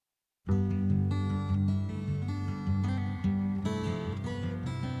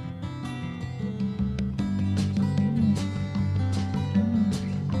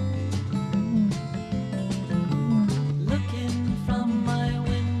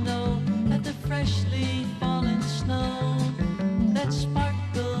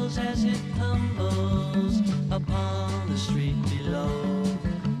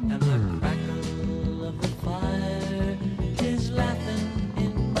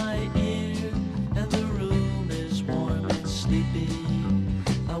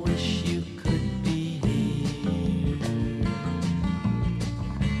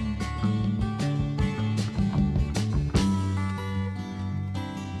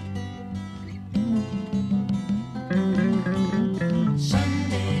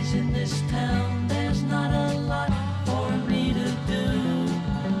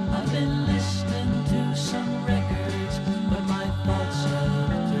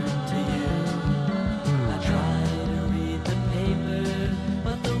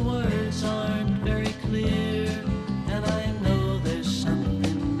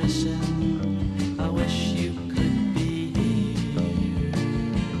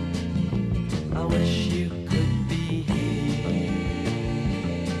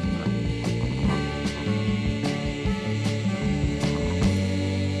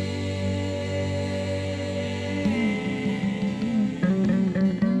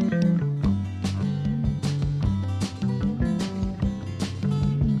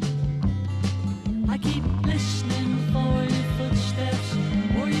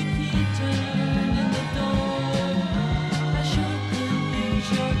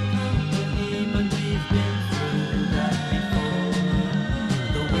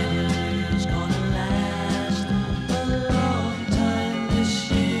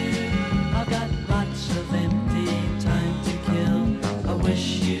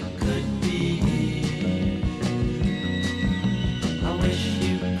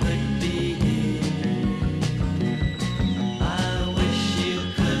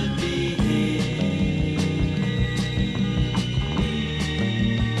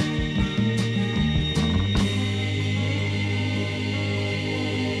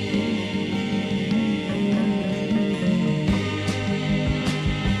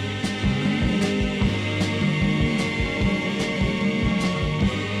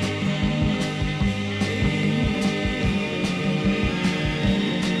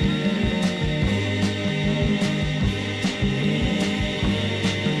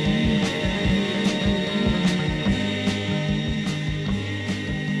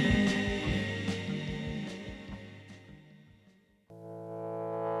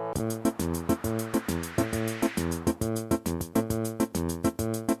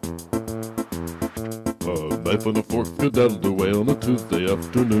Knife and a fork skedaddled away on a Tuesday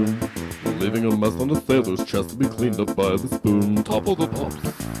afternoon, leaving a mess on a sailor's chest to be cleaned up by the spoon. Top of the pops.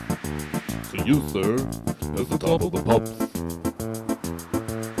 To you, sir, is the top of the pops.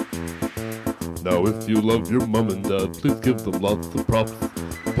 Now if you love your mom and dad, please give them lots of props.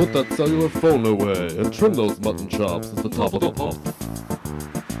 Put that cellular phone away and trim those mutton chops. It's the top of the pops.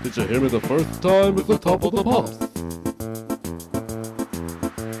 Did you hear me the first time? It's the top of the pops.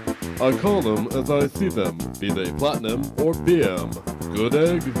 I call them as I see them, be they platinum or BM. Good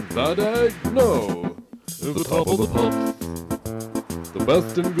egg, bad egg, no. It's the top of the pops. The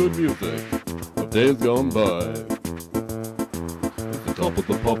best in good music of days gone by. It's the top of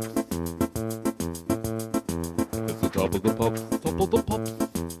the pops. It's the top of the pops. Top of the pops.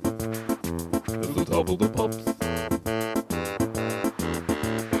 It's the top of the pops.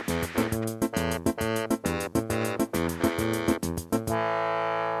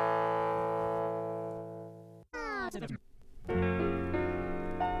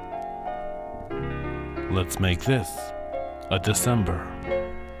 Let's make this a December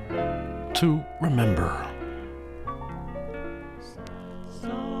to remember.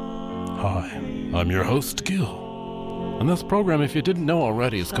 Hi, I'm your host, Gil. And this program, if you didn't know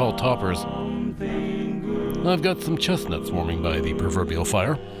already, is called Toppers. I've got some chestnuts warming by the proverbial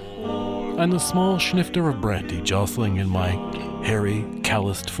fire, and a small snifter of brandy jostling in my hairy,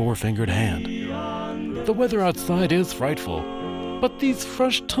 calloused, four-fingered hand. The weather outside is frightful, but these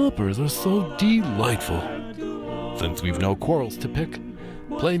fresh toppers are so delightful. Since we've no quarrels to pick,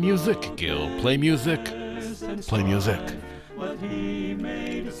 play music, Gil, play music, play music.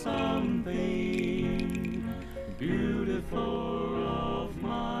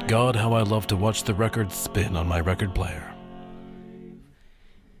 God, how I love to watch the records spin on my record player.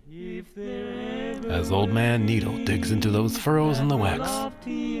 As Old Man Needle digs into those furrows in the wax,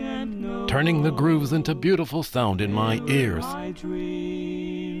 turning the grooves into beautiful sound in my ears.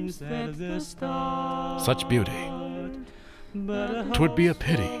 Such beauty. 'Twould be a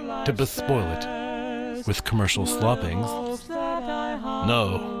pity to bespoil it with commercial sloppings.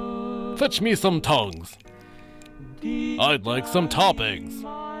 No, fetch me some tongues. I'd like some toppings.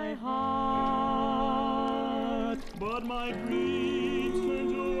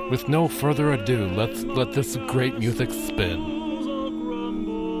 With no further ado, let's let this great music spin.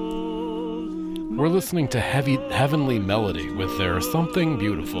 We're listening to heavenly melody with their Something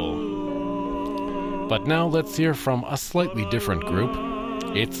Beautiful. But now let's hear from a slightly different group.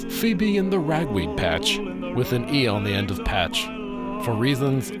 It's Phoebe and the Ragweed Patch, with an E on the end of patch, for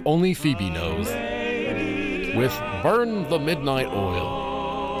reasons only Phoebe knows, with Burn the Midnight Oil.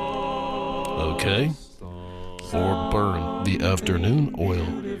 Okay? Or burn the afternoon oil,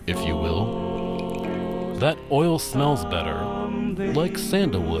 if you will. That oil smells better, like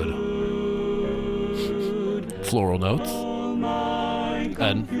sandalwood. Floral notes,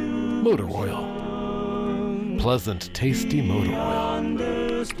 and motor oil. Pleasant, tasty motor oil.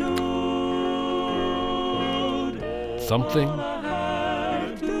 Something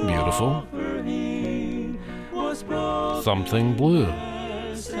beautiful. Something blue.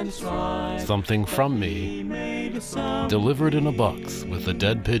 Something from me, delivered in a box with a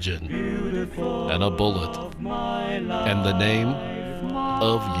dead pigeon and a bullet and the name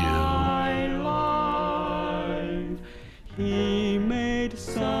of you. He made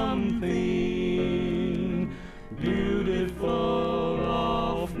something beautiful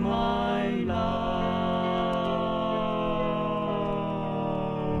of my life.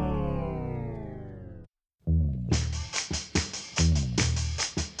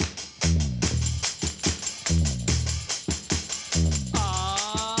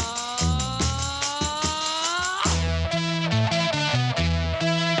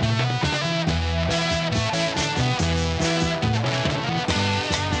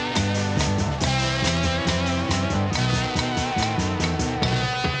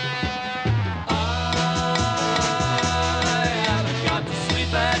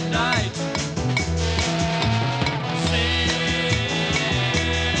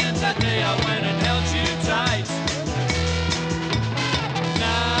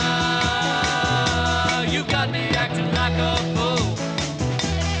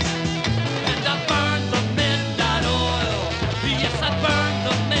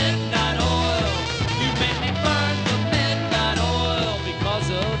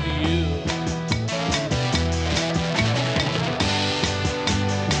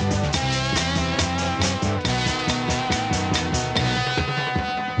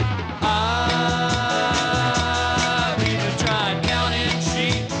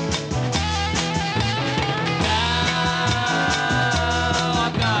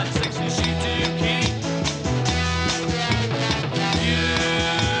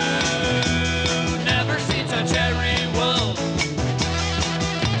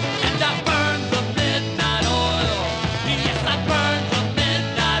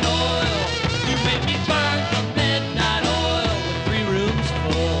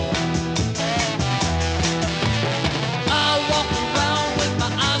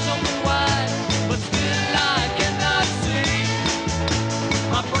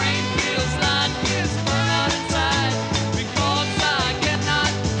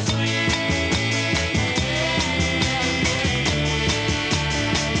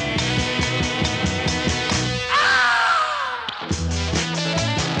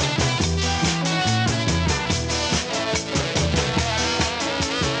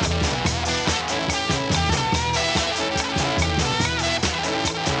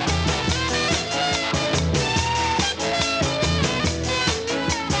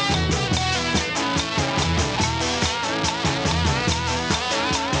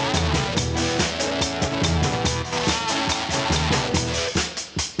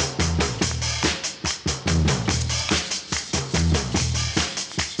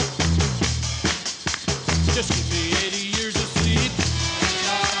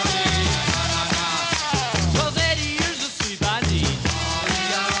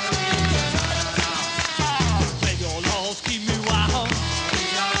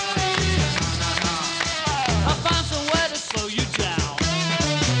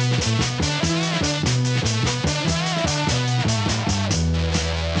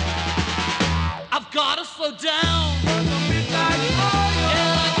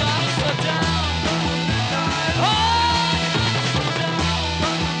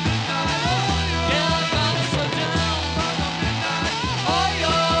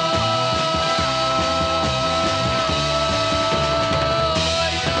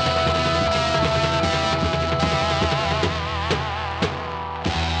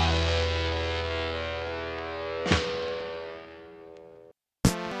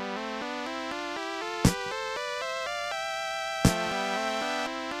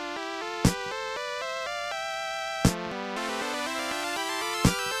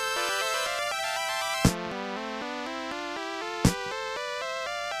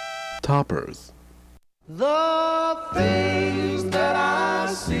 Toppers. The things that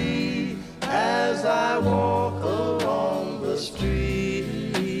I see as I walk along the street,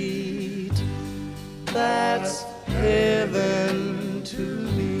 that's heaven to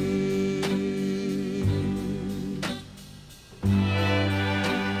me.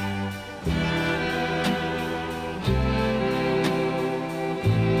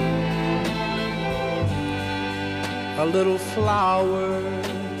 A little flower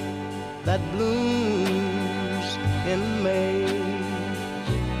that blooms in May,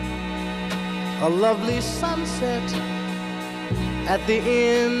 a lovely sunset at the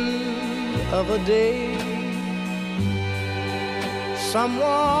end of a day,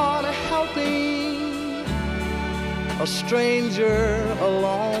 someone helping a stranger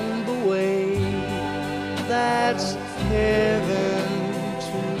along the way, that's heaven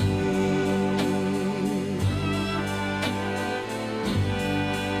to me.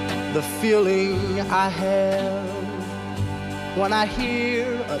 The feeling I have when I hear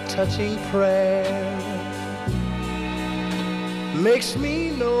a touching prayer makes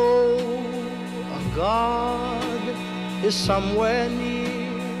me know a God is somewhere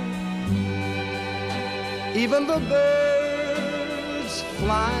near. Even the birds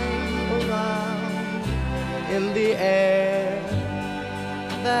flying around in the air,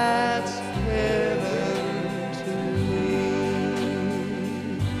 that's heaven to me.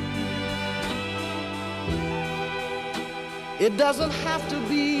 It doesn't have to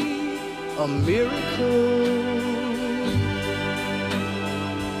be a miracle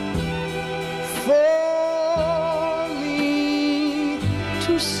for me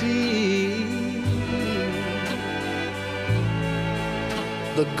to see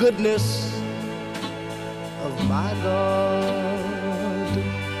the goodness of my God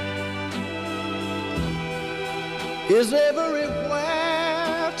is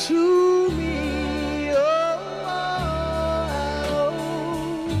everywhere to me.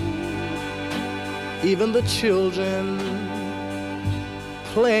 Even the children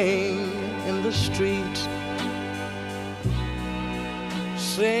playing in the street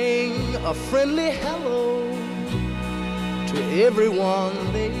sing a friendly hello to everyone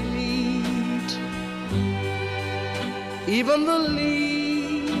they meet. Even the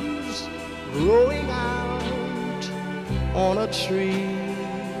leaves growing out on a tree,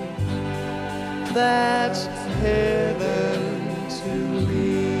 that's heaven to me.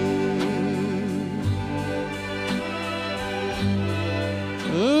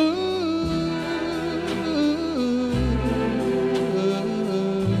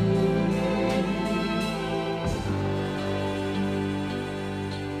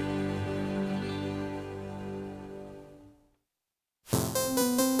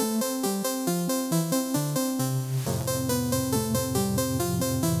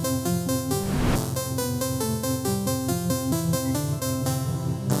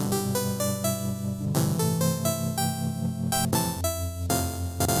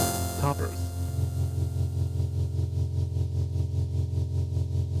 Toppers.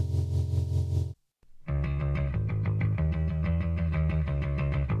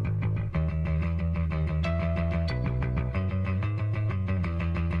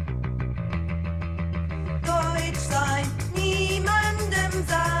 Deutsch sein, niemandem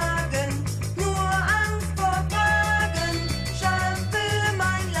sagen, nur Angst vor Fragen, Scham für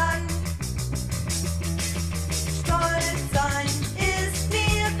mein Land. Stolz sein ist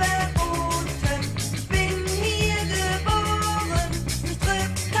mir verboten.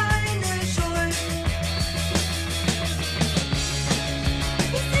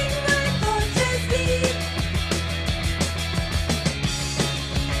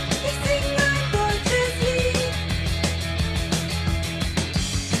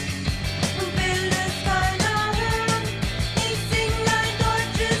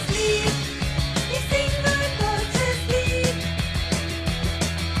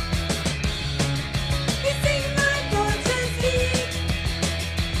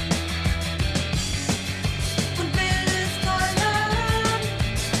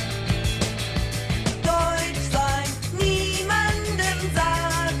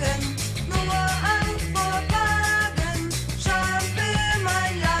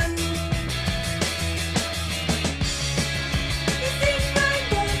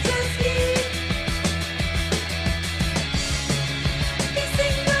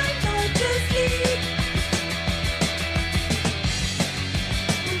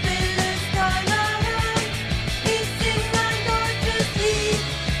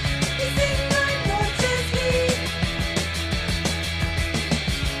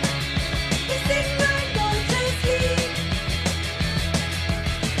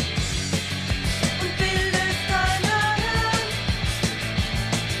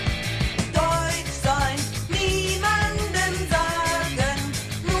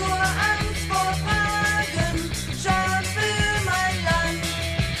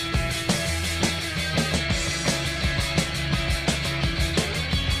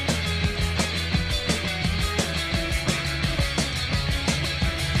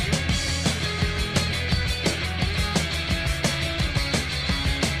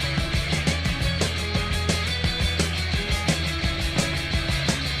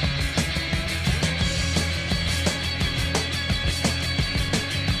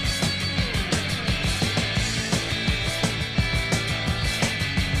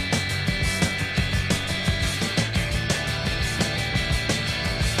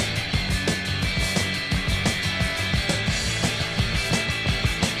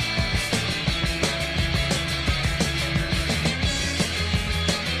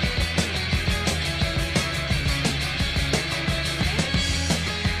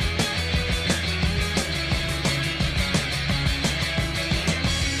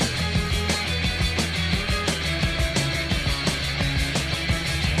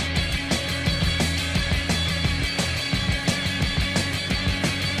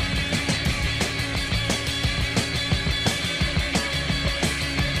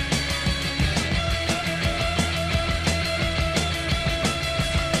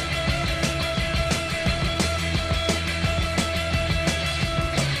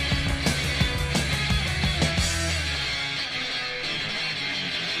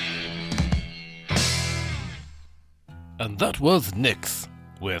 And that was Nix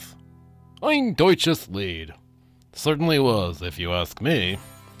with Ein deutsches Lied. Certainly was, if you ask me.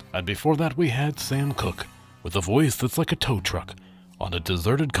 And before that we had Sam Cooke with a voice that's like a tow truck on a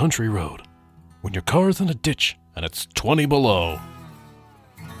deserted country road when your car's in a ditch and it's 20 below.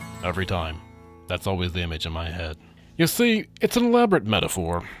 Every time. That's always the image in my head. You see, it's an elaborate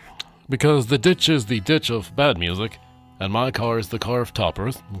metaphor, because the ditch is the ditch of bad music, and my car is the car of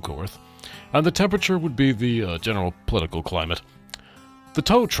toppers, of course, and the temperature would be the general political climate. The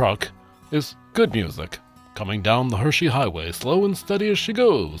tow truck is good music, coming down the Hershey Highway, slow and steady as she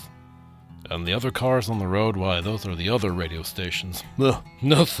goes. And the other cars on the road, why, those are the other radio stations. Ugh,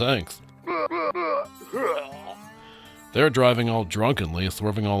 no thanks. They're driving all drunkenly,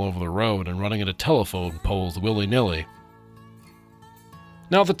 swerving all over the road, and running into telephone poles willy-nilly.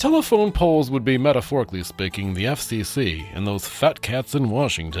 Now, the telephone poles would be, metaphorically speaking, the FCC and those fat cats in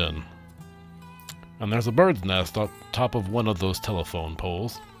Washington. And there's a bird's nest on top of one of those telephone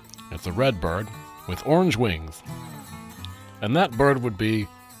poles. It's a red bird with orange wings. And that bird would be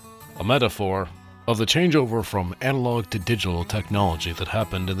a metaphor of the changeover from analog to digital technology that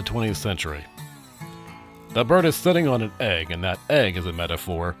happened in the 20th century. That bird is sitting on an egg, and that egg is a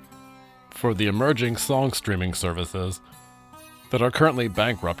metaphor for the emerging song streaming services that are currently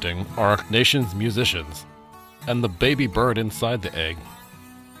bankrupting our nation's musicians. And the baby bird inside the egg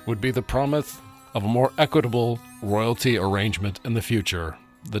would be the promise of a more equitable royalty arrangement in the future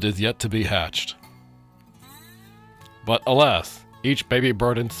that is yet to be hatched. But alas, each baby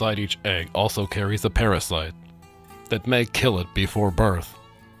bird inside each egg also carries a parasite that may kill it before birth.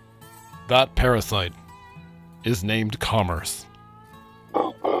 That parasite is named commerce.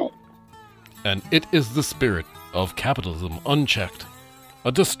 And it is the spirit of capitalism unchecked,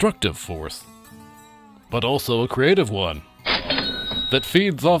 a destructive force, but also a creative one that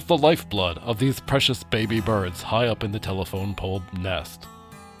feeds off the lifeblood of these precious baby birds high up in the telephone pole nest.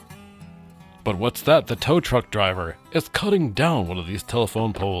 But what's that? The tow truck driver is cutting down one of these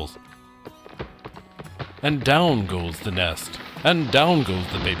telephone poles. And down goes the nest, and down goes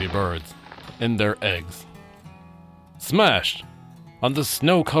the baby birds in their eggs, smashed on the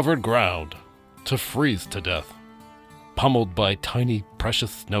snow-covered ground to freeze to death, pummeled by tiny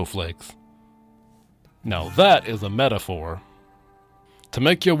precious snowflakes. Now that is a metaphor to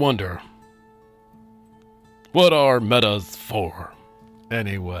make you wonder, what are metas for,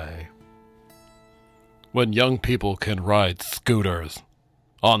 anyway? When young people can ride scooters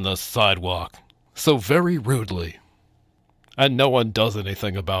on the sidewalk so very rudely, and no one does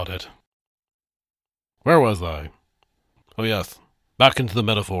anything about it. Where was I? Oh yes, back into the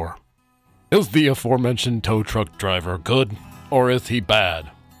metaphor. Is the aforementioned tow truck driver good, or is he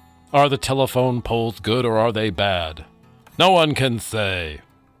bad? Are the telephone poles good, or are they bad? No one can say.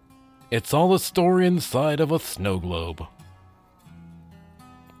 It's all a story inside of a snow globe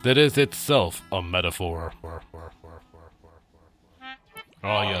that is itself a metaphor.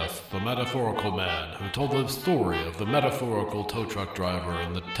 Ah yes, the metaphorical man who told the story of the metaphorical tow truck driver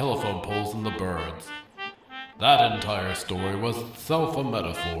and the telephone poles and the birds. That entire story was itself a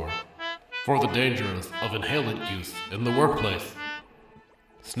metaphor for the dangers of inhalant use in the workplace.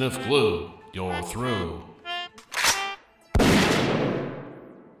 Sniff glue, you're through.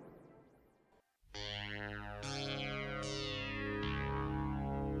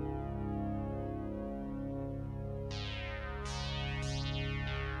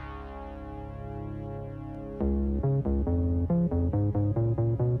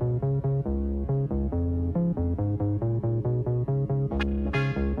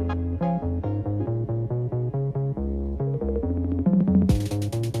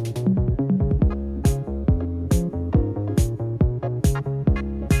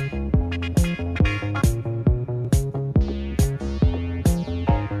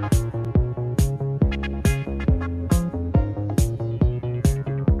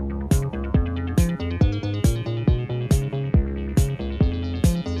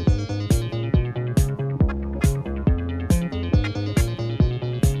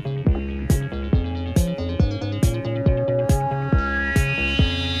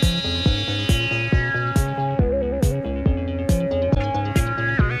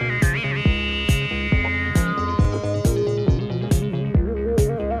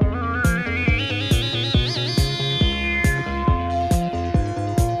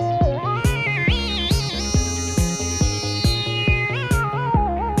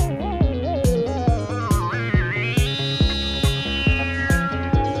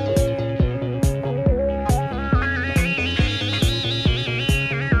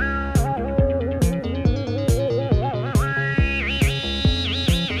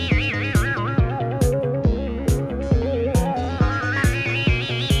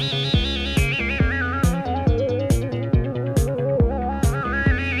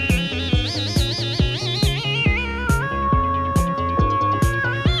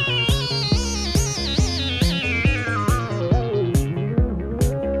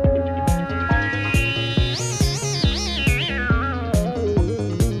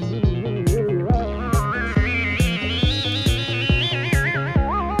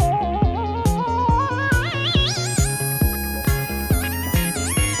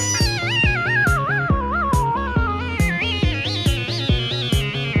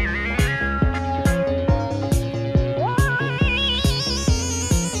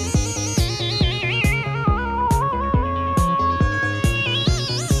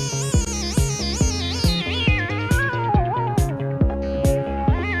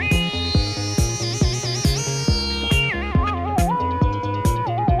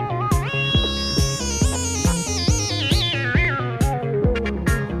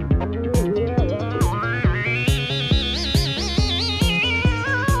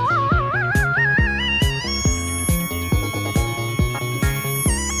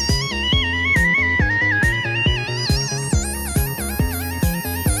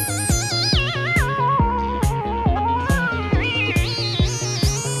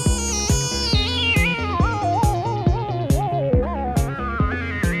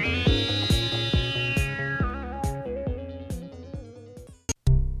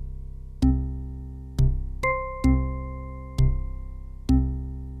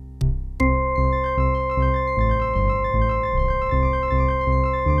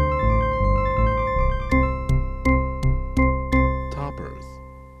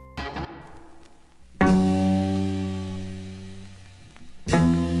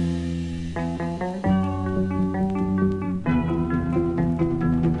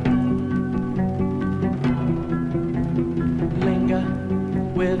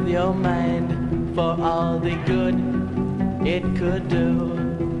 your mind for all the good it could do.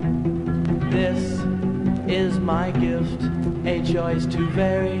 This is my gift, a choice to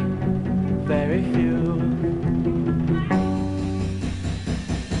very, very few.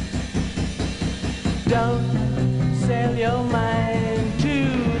 Don't sell your mind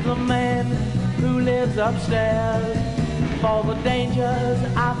to the man who lives upstairs, for the dangers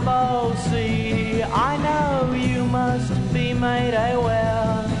I foresee. I know you must be made aware.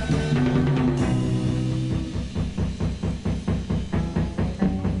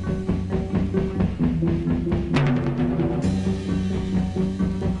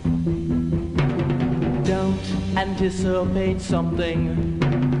 Don't anticipate something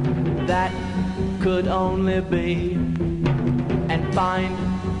that could only be, and find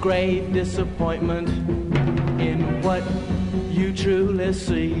grave disappointment in what you truly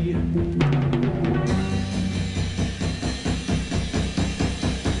see.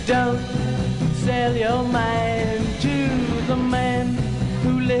 Don't sell your mind to the man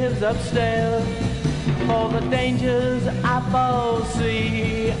who lives upstairs, for the dangers I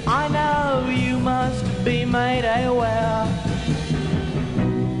foresee. I know you must be made aware.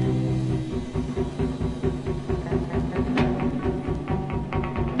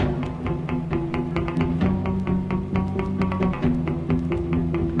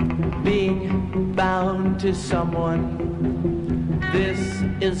 Bound to someone, this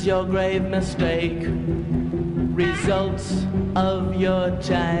is your grave mistake. Results of your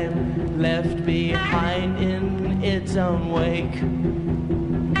time left behind in its own wake.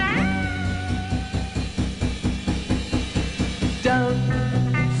 Don't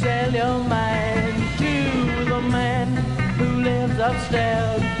sell your mind to the man who lives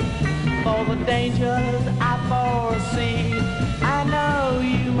upstairs, for the dangers I foresee. I know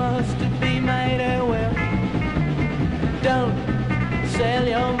you must be made aware. Don't sell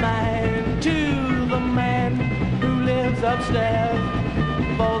your mind to the man who lives upstairs,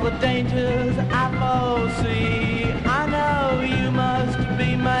 for the dangers I foresee. I know you must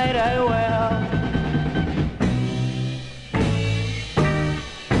be made aware.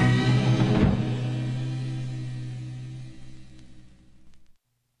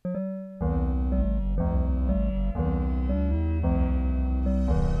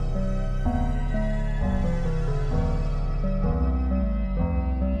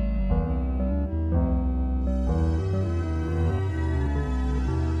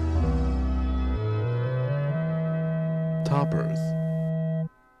 Toppers.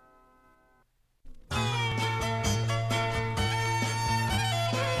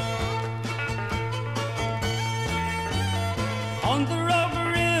 On the Rover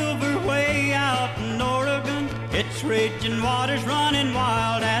River way out in Oregon, its raging waters running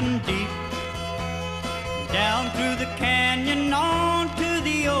wild and deep. Down through the canyon on to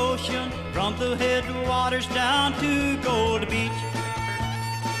the ocean, from the headwaters down to Gold Beach.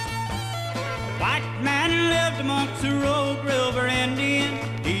 White man lived amongst the Rogue River Indian.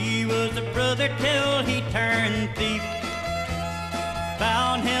 He was a brother till he turned thief.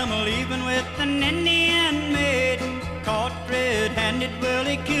 Found him leaving with an Indian maiden, caught red-handed, well,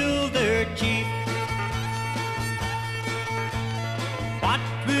 he killed their chief. What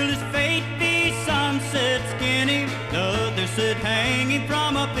will his fate be? Some said skinny, others said hanging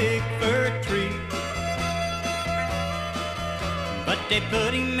from a big fir tree. But they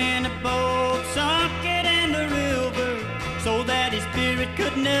put him in a boat, sunk it in the river, so that his spirit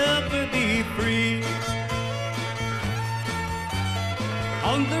could never be free.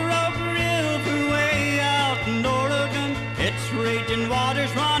 On the Rogue River way out in Oregon, its raging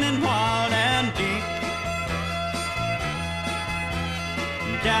waters running wild and deep.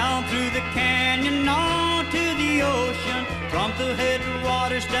 Down through the canyon on to the ocean, from the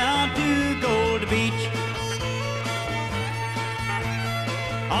headwaters down to Gold Beach.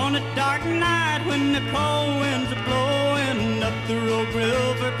 On a dark night when the cold winds are blowing up the Rogue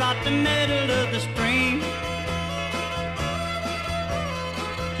River about the middle of the stream,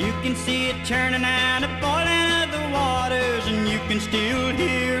 you can see it churning and a boiling of the waters, and you can still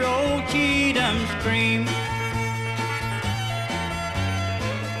hear old Cheatham scream.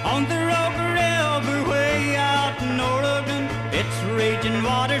 On the Rogue River way out in Oregon, its raging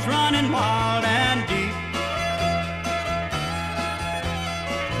waters running wild and deep.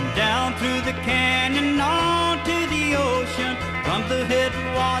 Down through the canyon on to the ocean, from the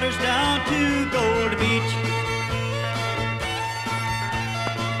headwaters down to Gold Beach.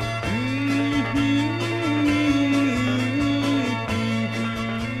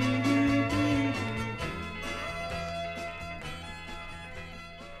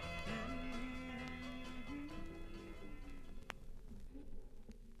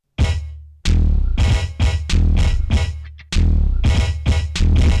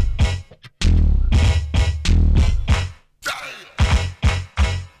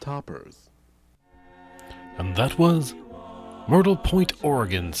 Toppers. And that was Myrtle Point,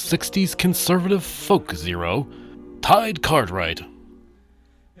 Oregon's 60s conservative folk zero, Tide Cartwright,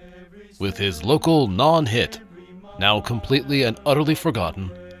 with his local non-hit, now completely and utterly forgotten,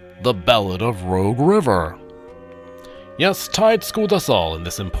 The Ballad of Rogue River. Yes, Tide schooled us all in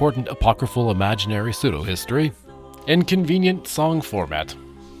this important apocryphal imaginary pseudo-history in convenient song format,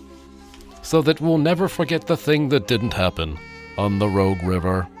 so that we'll never forget the thing that didn't happen on the Rogue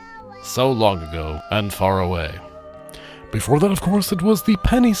River so long ago and far away. Before that, of course, it was the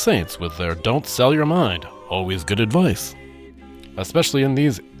Penny Saints with their Don't Sell Your Mind, always good advice, especially in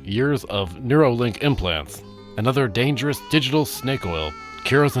these years of Neuralink implants and other dangerous digital snake oil,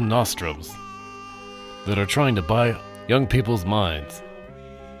 cures and nostrums that are trying to buy young people's minds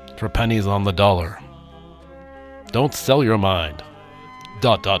for pennies on the dollar. Don't sell your mind. ...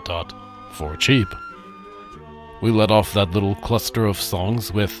 for cheap. We let off that little cluster of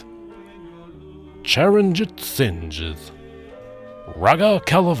songs with Charanjit Singh's Raga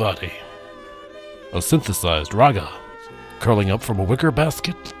Kalavati, a synthesized raga curling up from a wicker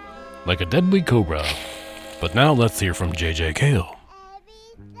basket like a deadly cobra. But now let's hear from J.J. Cale,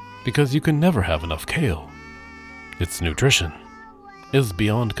 because you can never have enough kale. Its nutrition is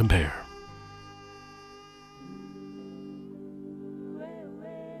beyond compare.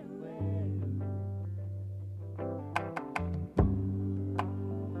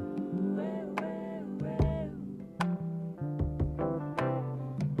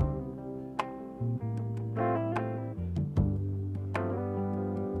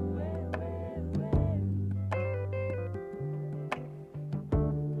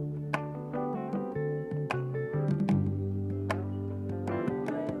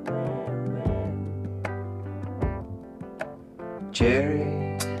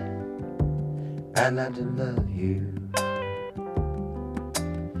 Jerry, I'd like to love you.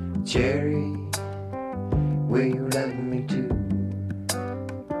 Jerry, will you love me too?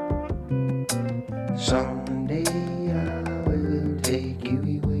 Someday I will take you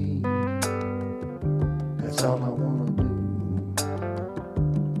away. That's all I wanna do.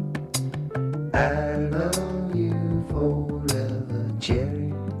 I love you forever,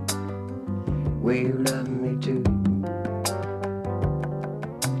 Jerry. Will you love me too?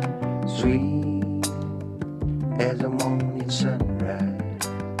 Sweet as a morning sunrise,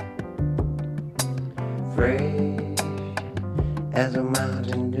 fresh as a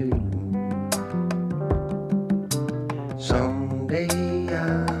mountain dew. Someday I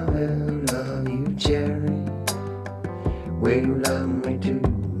will love you, Jerry. Will you love me too?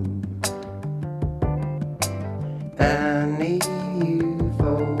 I need you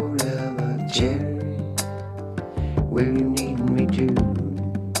forever, Jerry. Will you need me too?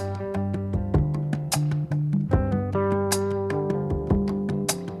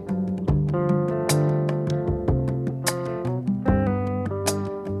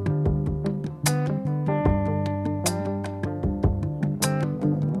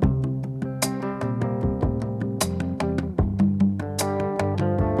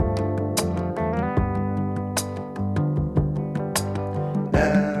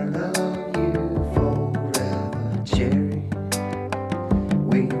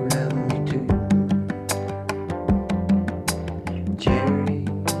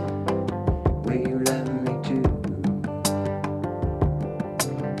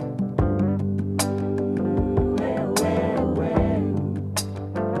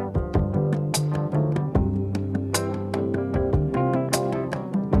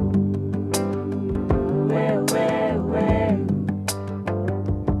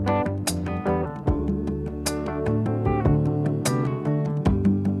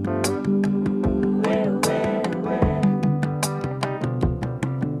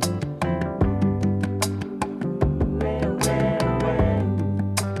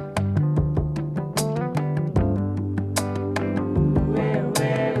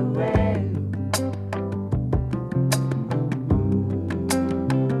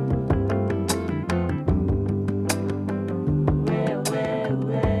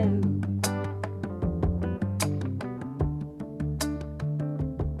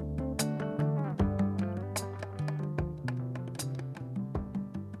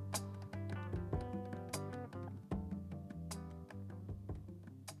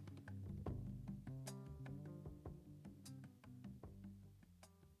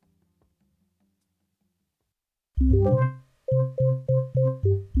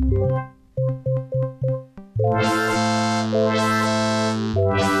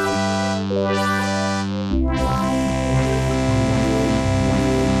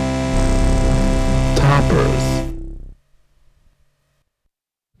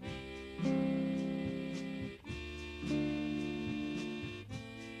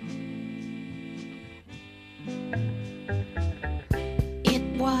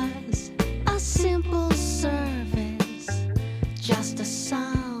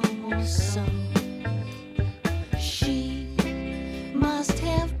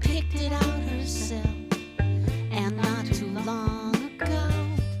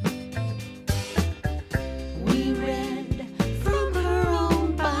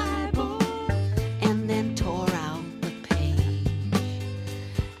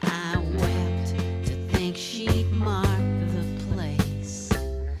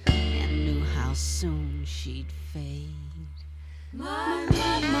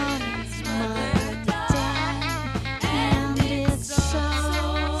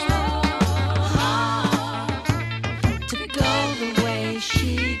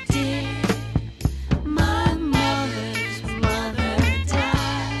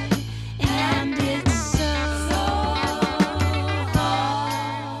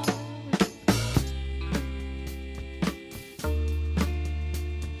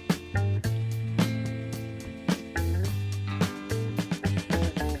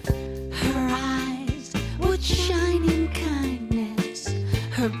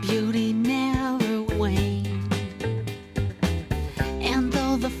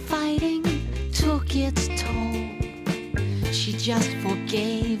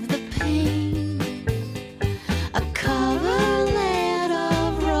 relieve the pain. A coverlet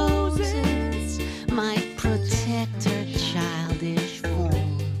of roses might protect her childish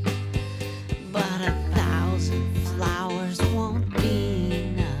form, but 1,000 flowers won't be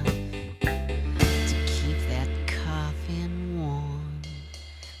enough to keep that coffin warm.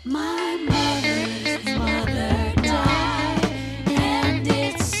 My mother's mother died, and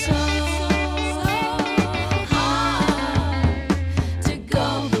it's so hard to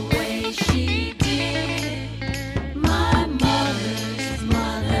go the way she did. My mother's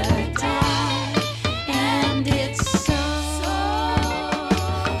mother died, and it's so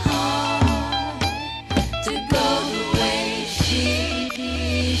hard to go the way she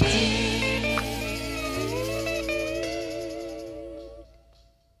did.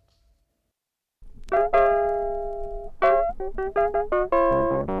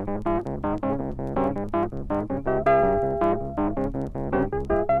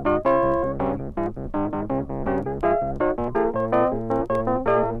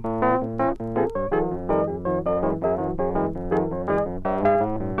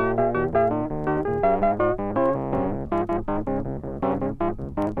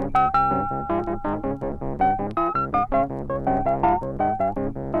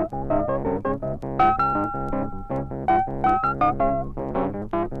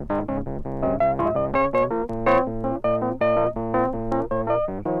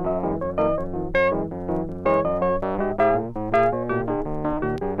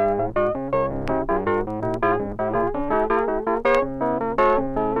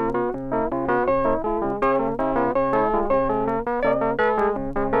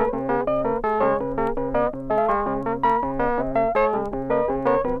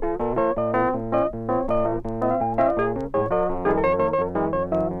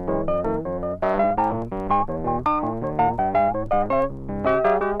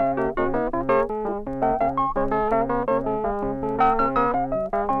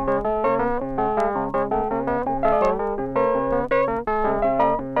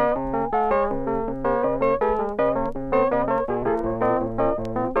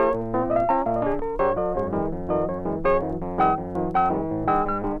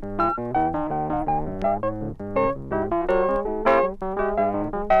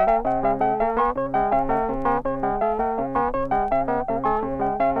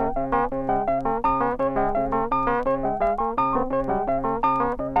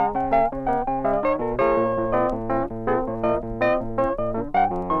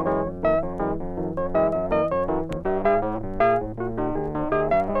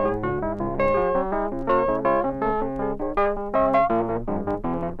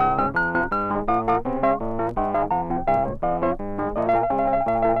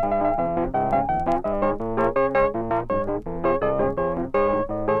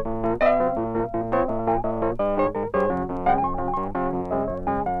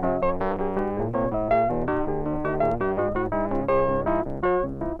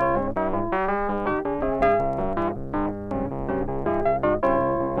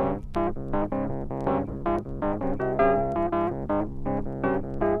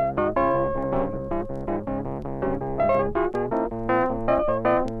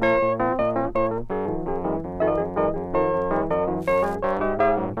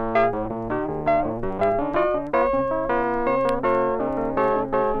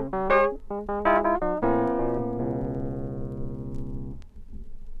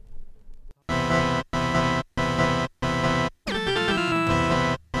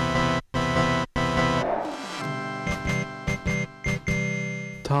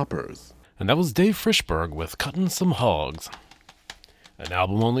 Toppers. And that was Dave Frishberg with Cuttin' Some Hogs, an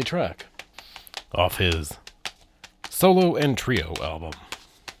album-only track off his solo and trio album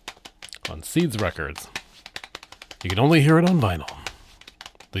on Seeds Records. You can only hear it on vinyl,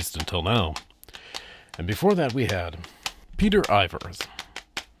 at least until now. And before that we had Peter Ivers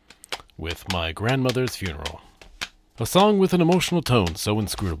with My Grandmother's Funeral, a song with an emotional tone so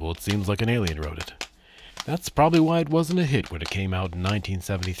inscrutable it seems like an alien wrote it. That's probably why it wasn't a hit when it came out in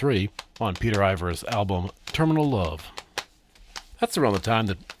 1973 on Peter Ivers' album Terminal Love. That's around the time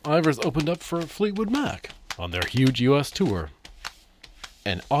that Ivers opened up for Fleetwood Mac on their huge US tour,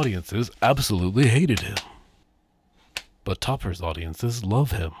 and audiences absolutely hated him. But Topper's audiences love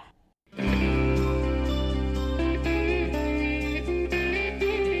him.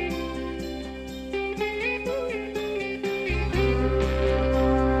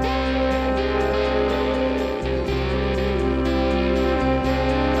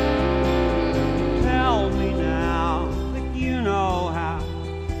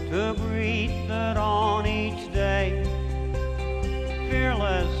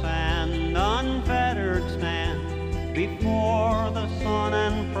 Fearless before the sun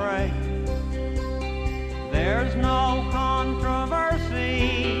and pray. There's no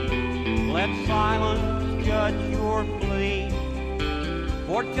controversy. Let silence judge your plea.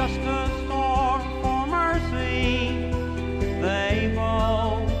 For justice or for mercy, they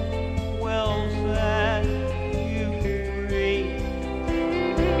both will set you free.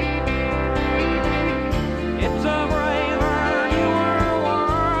 It's a braver, newer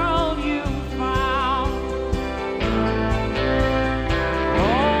world you found,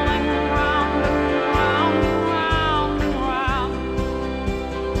 rolling round and round and round and round.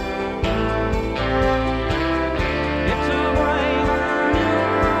 It's a braver,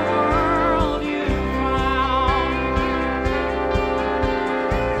 newer world you found.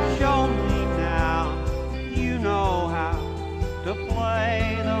 Show me now you know how to play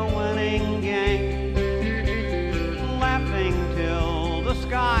the winning game, laughing till the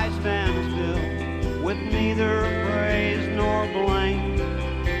sky stands still, with neither praise nor blame.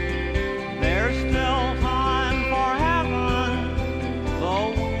 There's still time for heaven, though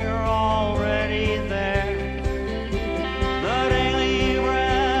we're already there. The daily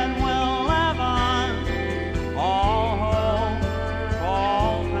bread will leaven all hope,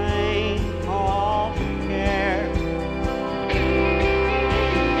 all pain, all care.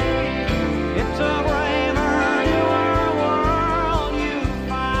 It's a braver, newer world you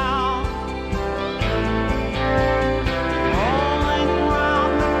found, rolling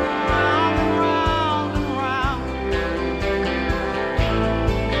round and round and round and round.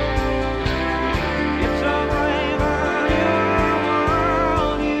 It's a braver, newer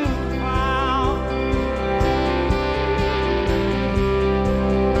world you found.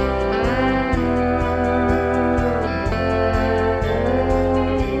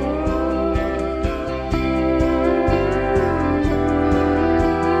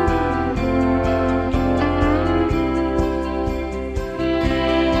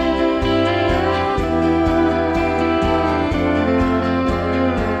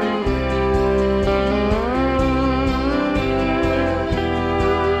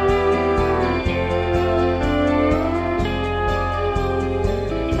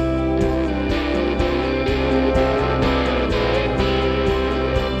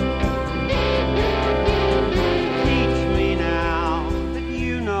 Teach me now that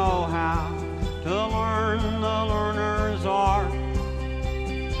you know how to learn the learner's art.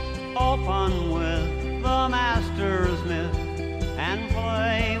 Open with the master's myth and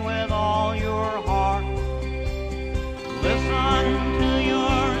play with all your heart. Listen to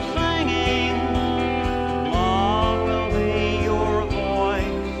your singing, love will be your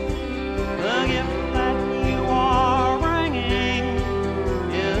voice. The gift that you are bringing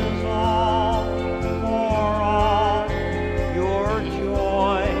is all for all your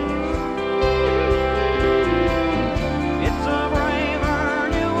choice. It's a braver,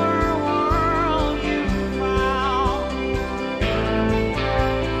 newer world you found,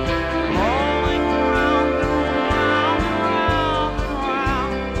 rolling round and round and round and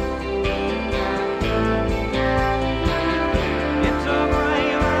round. It's a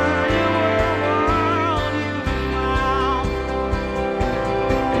braver, newer world you found,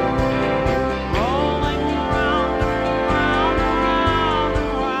 rolling round and round and round and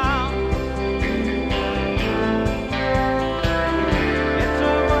round. It's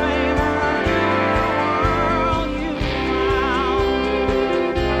a braver, newer world you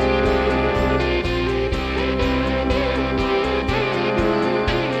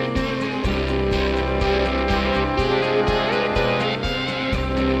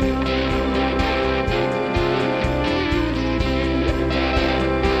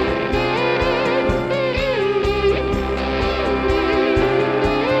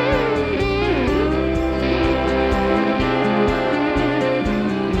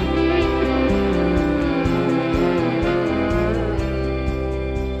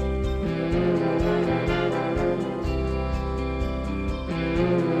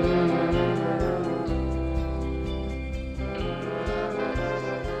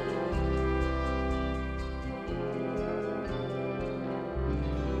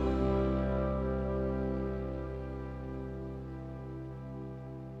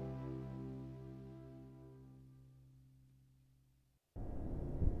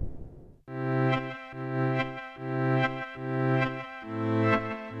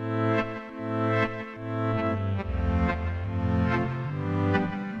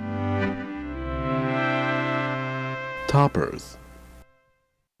Toppers.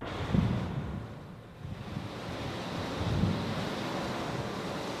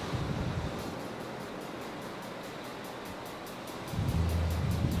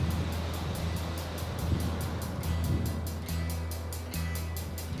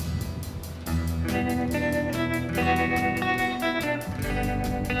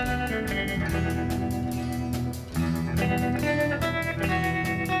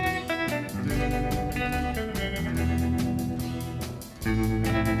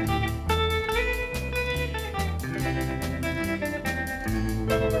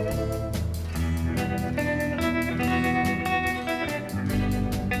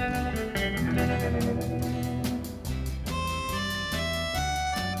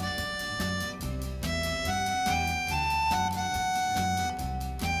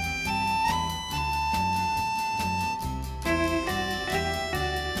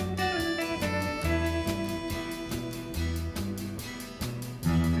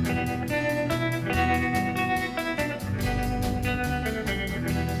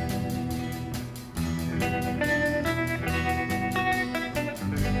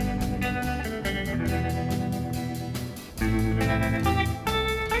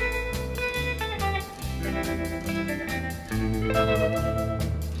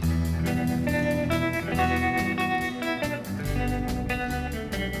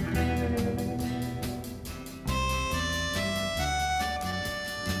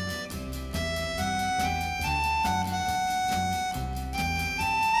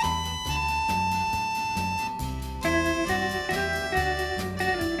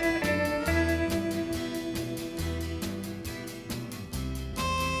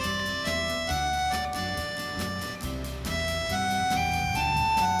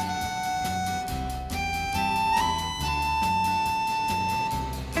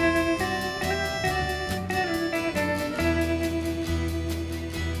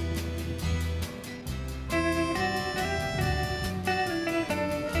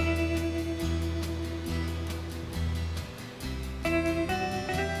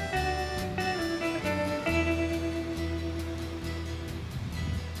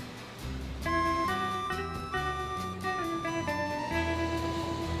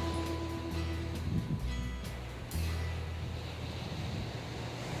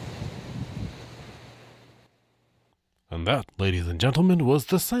 And that, ladies and gentlemen, was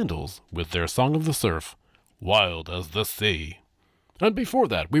the Sandals with their Song of the Surf, Wild as the Sea. And before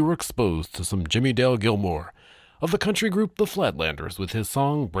that, we were exposed to some Jimmy Dale Gilmore of the country group The Flatlanders with his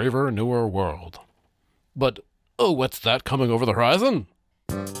song Braver, Newer World. But, oh, what's that coming over the horizon?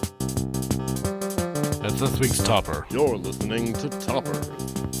 It's this week's Topper. You're listening to Toppers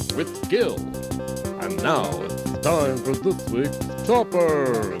with Gil. And now it's time for this week's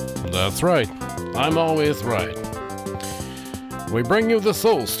Toppers. That's right. I'm always right. We bring you the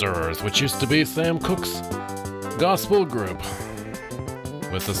Soul Stirrers, which used to be Sam Cooke's gospel group,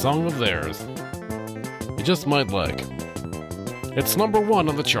 with a song of theirs you just might like. It's number 1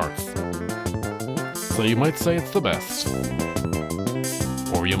 on the charts, so you might say it's the best.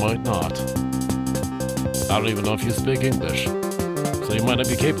 Or you might not. I don't even know if you speak English, so you might not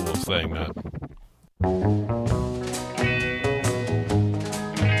be capable of saying that.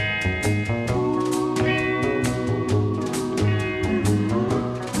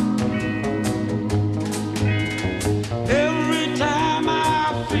 Every time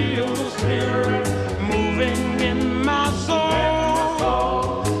I feel the Spirit moving in my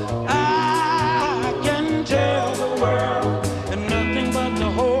soul, I can tell the world and nothing but the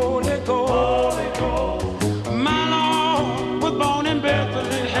Holy Ghost. My Lord was born in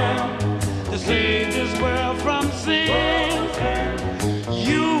Bethlehem to save this world from sin.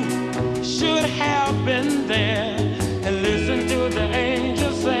 You should have been there and listened to the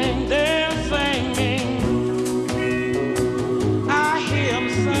angels sing. They're singing. I hear 'em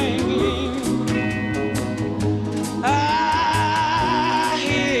singing.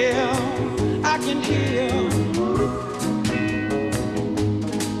 I can hear.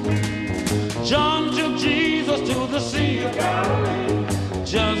 John took Jesus to the Sea of Galilee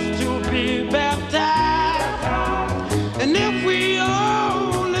just to be baptized. And if we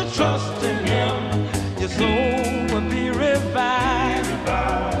only trust in Him, your soul will be revived.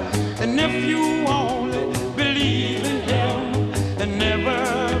 And if you only believe in Him and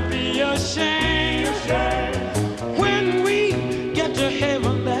never be ashamed, when we get to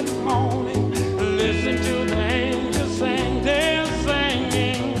heaven that morning, listen to the angels sing. They're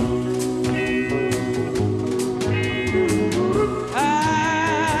singing. I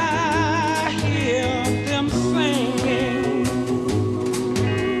hear them singing.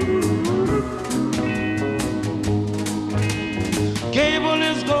 Gable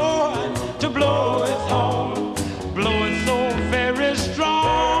is going to blow his horn, blow it so very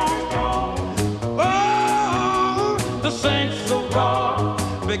strong. Oh, the saints of God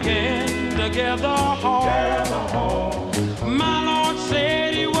begin to gather home. My Lord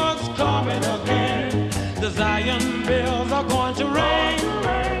said He was coming again. The Zion bells are going to ring.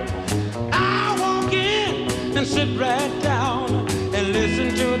 I walk in and sit right down and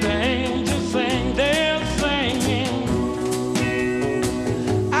listen to the angels sing. They're singing.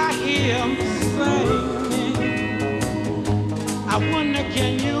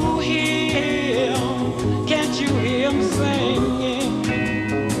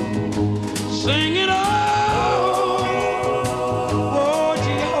 Sing it all, oh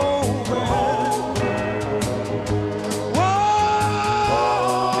Jehovah. Oh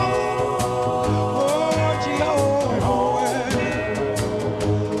Jehovah.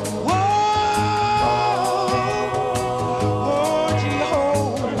 Oh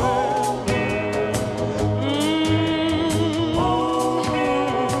Jehovah.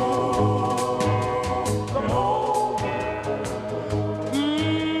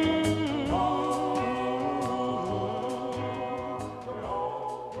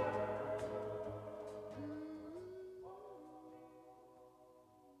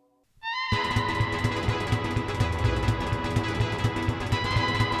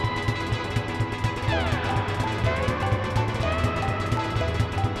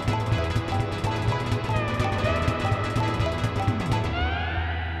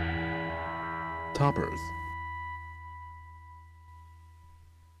 Toppers.